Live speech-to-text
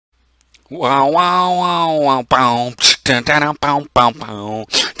Wow, wow, wow, wow, boom. Dun, dun, dun, boom, boom, boom.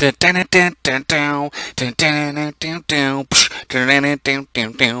 Dun, dun, dun, dun, dun, dun, dun, dun, dun, dun, dun, dun, dun,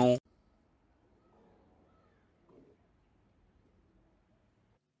 dun, dun.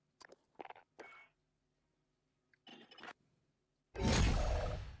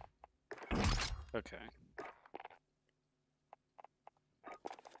 Okay.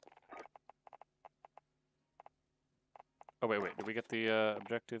 Oh, wait. Did we get the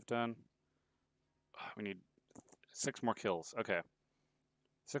objective done? We need 6 more kills. Okay.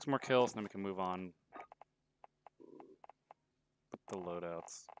 6 more kills, and then we can move on with the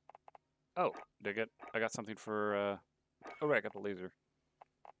loadouts. Oh, I got something for, oh, right, I got the laser.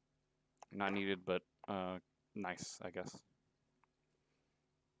 Not needed, but, nice, I guess.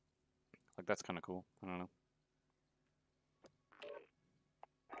 Like, that's kind of cool. I don't know.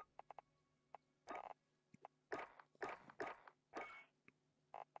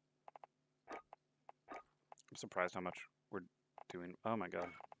 I'm surprised how much we're doing. Oh my god.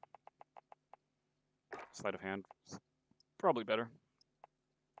 Sleight of hand. Probably better.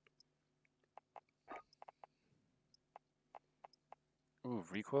 Ooh,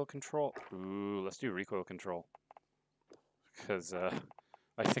 recoil control. Ooh, let's do recoil control. Because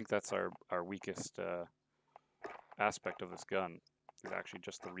I think that's our weakest aspect of this gun, is actually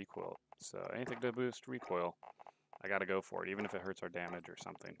just the recoil. So anything to boost recoil, I gotta go for it, even if it hurts our damage or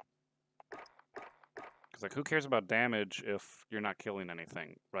something. Because, like, who cares about damage if you're not killing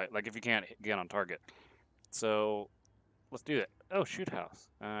anything, right? Like, if you can't get on target. So, let's do that. Oh, shoot house.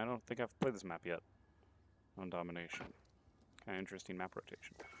 I don't think I've played this map yet. On domination. Kind of interesting map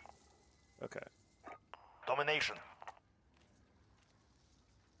rotation. Okay. Domination.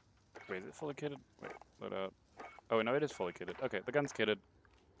 Wait, is it fully kitted? Wait, load out. Oh, no, it is fully kitted. Okay, the gun's kitted.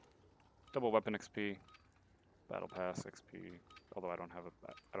 Double weapon XP. Battle pass XP. Although I don't have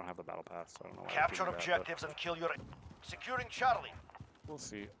the battle pass, so I don't know why. Capture objectives and kill your... Securing Charlie. We'll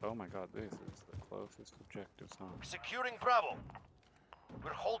see. Oh my god, this is the closest objectives, huh? Securing Bravo.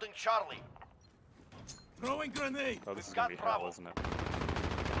 We're holding Charlie. Throwing grenade! Oh, this is gonna be hell, isn't it?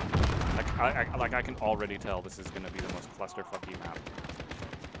 Like, I can already tell this is gonna be the most clusterfucky map.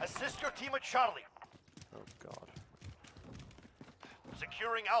 Assist your team at Charlie. Oh god.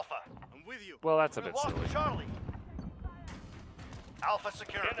 Securing Alpha. I'm with you. Well, that's a We bit lost silly. Charlie. Alpha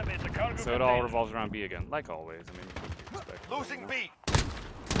secure. So it all revolves around B again, like always. I mean, what do you expect, Losing you know? B.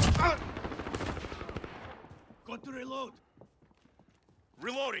 Got to reload!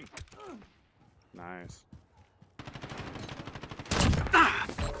 Reloading. Nice.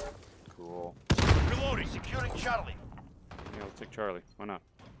 Cool. Reloading. Securing Charlie. Yeah, let's take Charlie. Why not?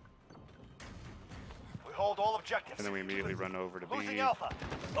 We hold all objectives. And then we immediately run over to Losing B. Alpha.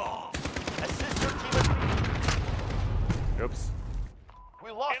 Oh. Assist your team at Oops. B. We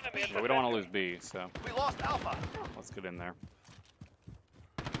lost B. But we don't want to lose B, so We lost Alpha. let's get in there.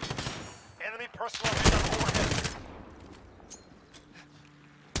 Enemy personal radar overhead.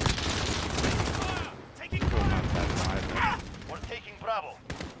 Taking Cool, not that high, We're taking Bravo.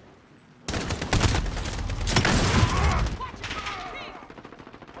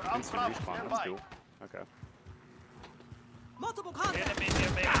 We're but on instant Bravo. respawn, Stand that's by. cool. Okay. Multiple contact. Enemy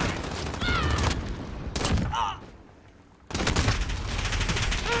near me.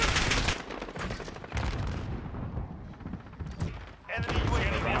 Enemy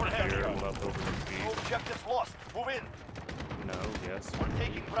UAV Around overhead. here, we'll up over to B. No objectives lost. Move in. No, yes. We're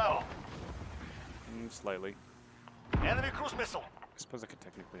taking Bravo. Slightly. Enemy cruise missile. I suppose I could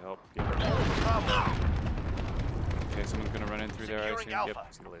technically help. Hold Bravo. Okay, someone's gonna run in through there, I Securing assume. Yep,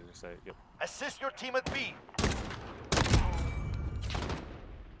 Alpha. see the laser sight. Yep. Assist your team at B.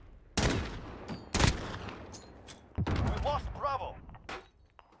 We lost Bravo.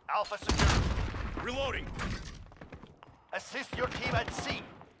 Alpha secure. Reloading. Assist your team at C.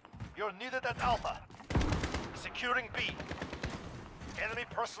 You're needed at Alpha. Securing B. Enemy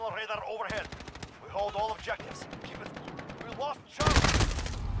personal radar overhead. We hold all objectives. Keep it. We lost Charlie.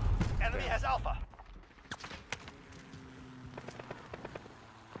 Enemy has Alpha.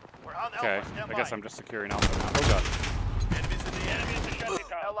 We're on Okay, Alpha. Stand I guess by. I'm just securing Alpha now. Oh god. Enemies in the enemy.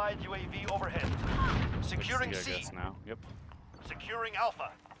 Allied UAV overhead. Securing Let's see, I C. guess now. Yep. Securing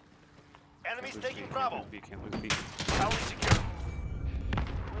Alpha. Enemies Can't lose taking B, Bravo. Can't lose B, can't lose B. Charlie secure.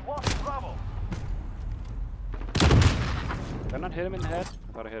 We lost Bravo. Did I not hit him in the head?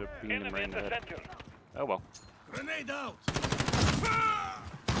 I thought I hit a beam him right in the head. Oh well. Grenade out!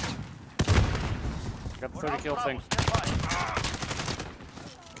 Got the We're 30 on kill Bravo. thing. Stand by.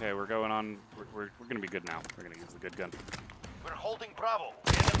 Okay, we're going on. We're gonna be good now. We're gonna use the good gun. We're holding Bravo.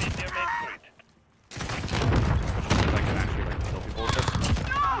 Especially since I can actually like kill people with this.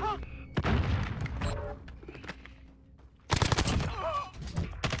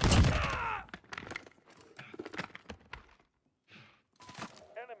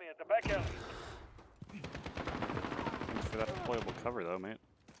 cover though, mate.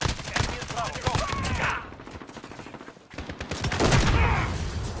 Enemy in Bravo. Go.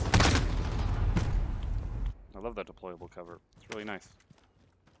 I love that deployable cover. It's really nice.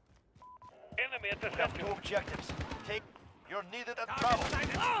 Enemy at the We have center. 2 objectives. Take. You're needed at Bravo.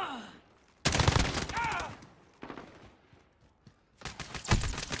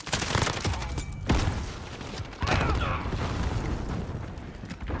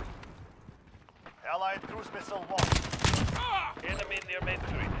 Allied cruise missile launched. Enemy near Main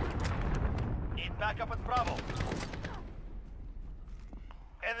Street. Need backup at Bravo.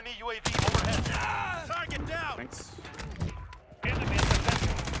 Enemy UAV overhead. Target down. Thanks. Enemy at the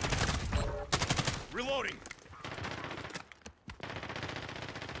center. Reloading.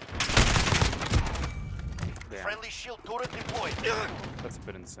 Damn. Friendly shield turret deployed. That's a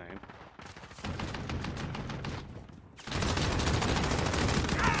bit insane.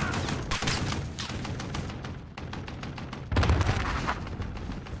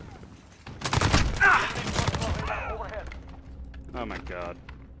 Overhead. Oh my god.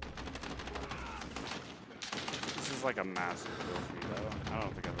 This is like a massive kill feed, though. I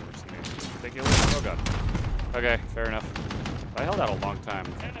don't think I've ever seen anything ridiculous. Oh god. Okay, fair enough. I held out a long time.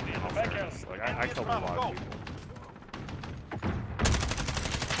 Enemy in in all the back fairness. alley. Like, I killed a lot of people.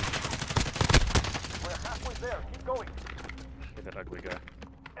 We're halfway there. Keep going. Hit that ugly guy.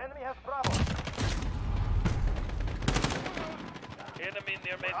 Enemy has Bravo. Enemy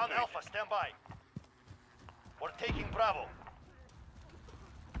near Main On Street. Alpha, stand by. We're taking Bravo.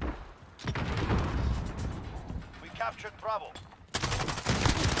 We captured Bravo.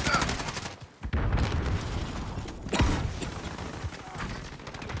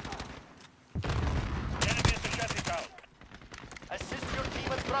 Enemy at the chassis town. Assist your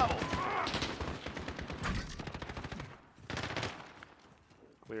team at Bravo.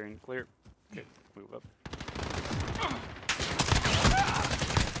 Clearing, clear. Okay, move up.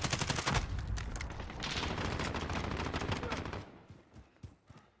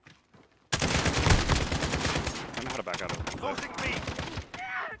 I know how to back out of it. Losing B.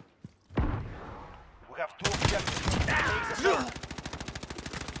 We have 2 objectives. Takes us out.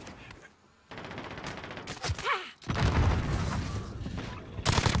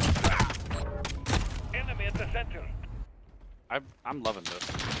 Enemy at the center. I'm loving this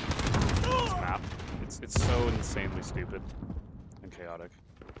map. It's so insanely stupid and chaotic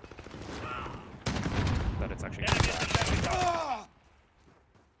that it's actually Enemy at the chassis town.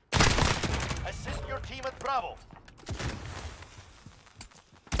 Assist your team at Bravo.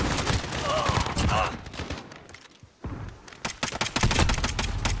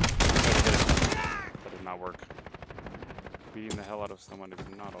 That did not work. Beating the hell out of someone is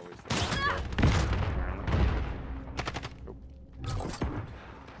not always the way to go. Apparently. Oh.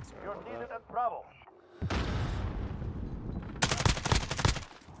 Sorry You're about needed that. at Bravo.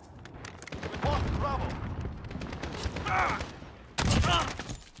 We lost Bravo.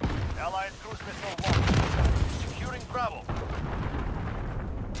 Allied cruise missile launched. Securing Bravo.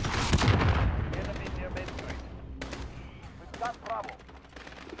 Enemy near Main Street. We've got Bravo.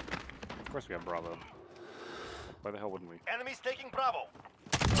 Of course we have Bravo. Why the hell wouldn't we? Enemies taking Bravo.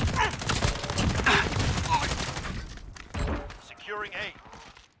 Securing A.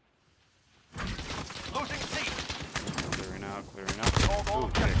 Losing C. Clearing out, clearing out. Hold all Ooh,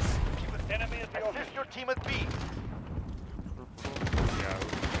 objectives. six. Keep it. Enemy at the office. Assist your team at B. Yeah.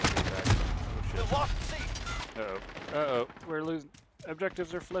 We lost C. Uh-oh. Uh-oh. We're losing.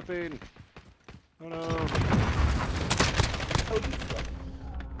 Objectives are flipping. Oh no.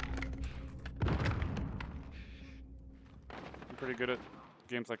 I'm pretty good at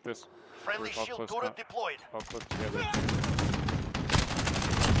games like this. Friendly We're all shield close turret now. deployed. All close together.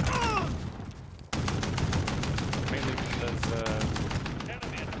 Mainly because,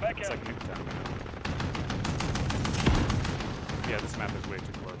 Enemy at the back it's alley. like Nuketown. Yeah, this map is way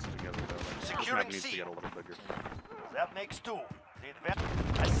too close together, though. This Securing map needs C. to get a little bigger. That makes 2. The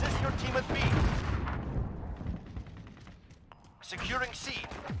advantage. Assist your team at B. Securing C.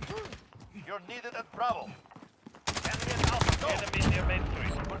 You're needed at Bravo. Enemy at Alpha. Go. Enemy near Main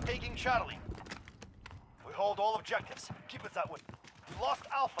Street. We're taking Charlie. We hold all objectives. Keep it that way. We lost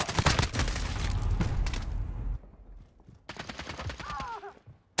Alpha.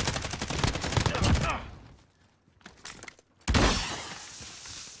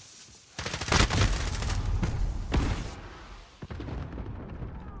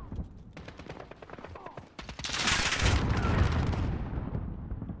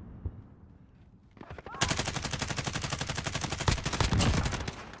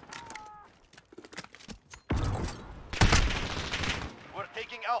 We're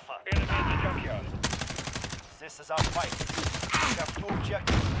taking Alpha. Enemy at the junkyard. This is our fight.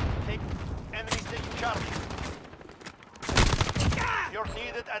 objectives. Take enemies taking Charlie. You're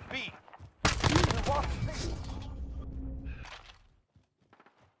needed at B.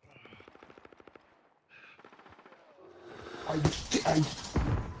 Enemy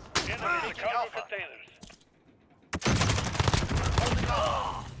in the Taking cargo Alpha. containers. Holding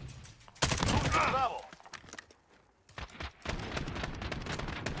on. Losing Bravo.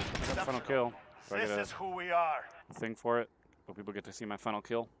 Final kill. Do I This get is who we are. a thing for it? Will people get to see my final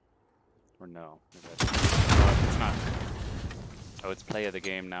kill? Or no? Maybe I don't. Oh, it's not. Oh, it's play of the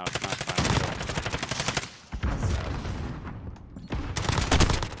game now. It's not final kill.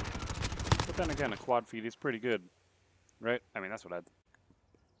 But then again, a quad feed is pretty good, right? I mean, that's what I'd.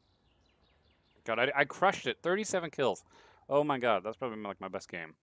 God, I crushed it. 37 kills. Oh my God, that's probably like my best game.